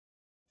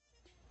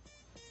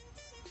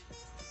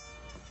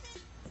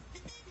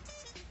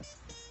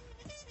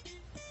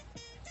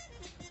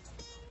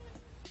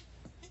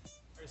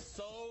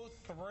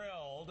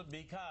thrilled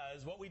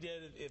because what we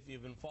did, if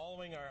you've been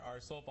following our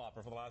soap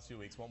opera for the last few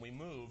weeks, when we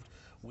moved,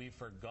 we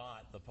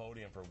forgot the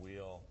podium for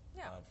Wheel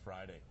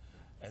Friday.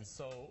 And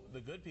so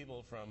the good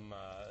people from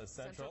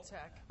Central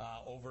Tech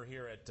over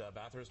here at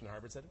Bathurst and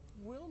Harvard said,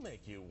 we'll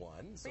make you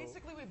one. So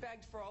basically, we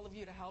begged for all of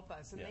you to help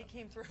us, and they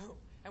came through.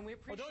 And we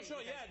appreciate it. Don't show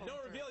it yet.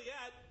 Don't reveal it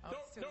yet.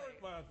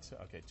 Well,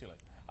 okay, too late.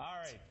 All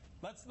right.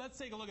 Let's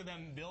take a look at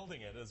them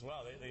building it as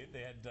well.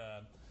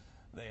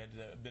 They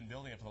had been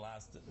building it for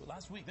the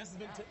last week. This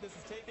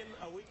has taken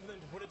a week for them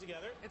to put it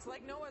together. It's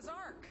like Noah's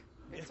Ark.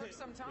 It took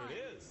some time.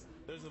 It is.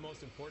 There's the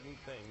most important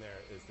thing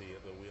there is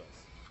the wheels.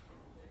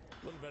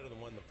 A little better than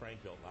one that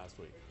Frank built last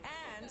week.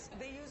 And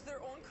they used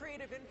their own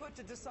creative input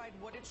to decide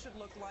what it should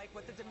look like,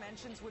 what the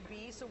dimensions would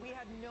be. So we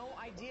had no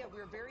idea. We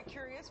were very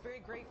curious,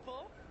 very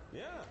grateful.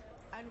 Yeah.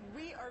 And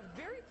we are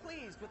very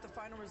pleased with the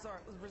final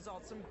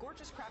results. Some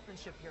gorgeous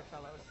craftsmanship here,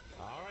 fellows.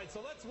 All right,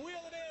 so let's wheel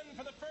it in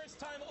for the first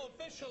time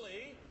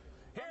officially.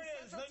 Here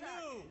it is, the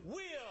new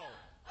Wheel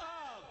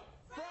of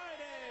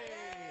Friday.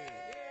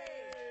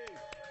 Yay!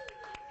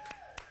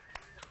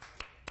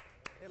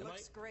 It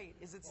looks great.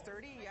 Is it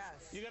sturdy?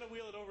 Yes. You got to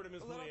wheel it over to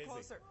Ms. A little Pugliese.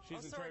 closer.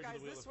 She's in charge of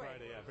the Wheel of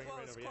Friday. Yeah, bring it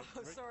right over.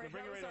 Close. Sorry,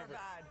 bring it right over.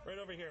 bad. Right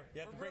over here.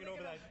 You have to bring it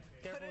over that.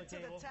 Careful put it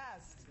to the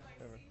test.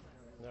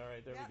 All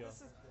right, there we go.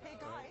 Hey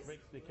guys.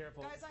 Right, be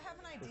careful. Guys, I have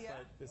an idea.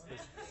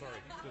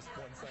 Sorry, just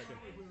 1 second.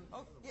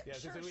 Oh, yeah,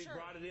 sure. We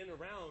brought it in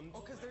around.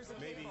 Oh, because there's a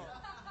maybe. cable.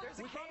 There's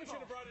a we probably should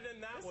have brought it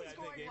in that way. I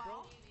think,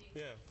 April. Well.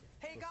 Yeah.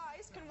 Hey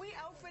guys, can we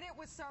outfit it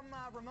with some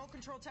remote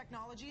control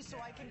technology so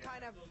I can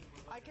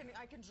I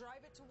can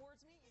drive it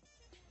towards me?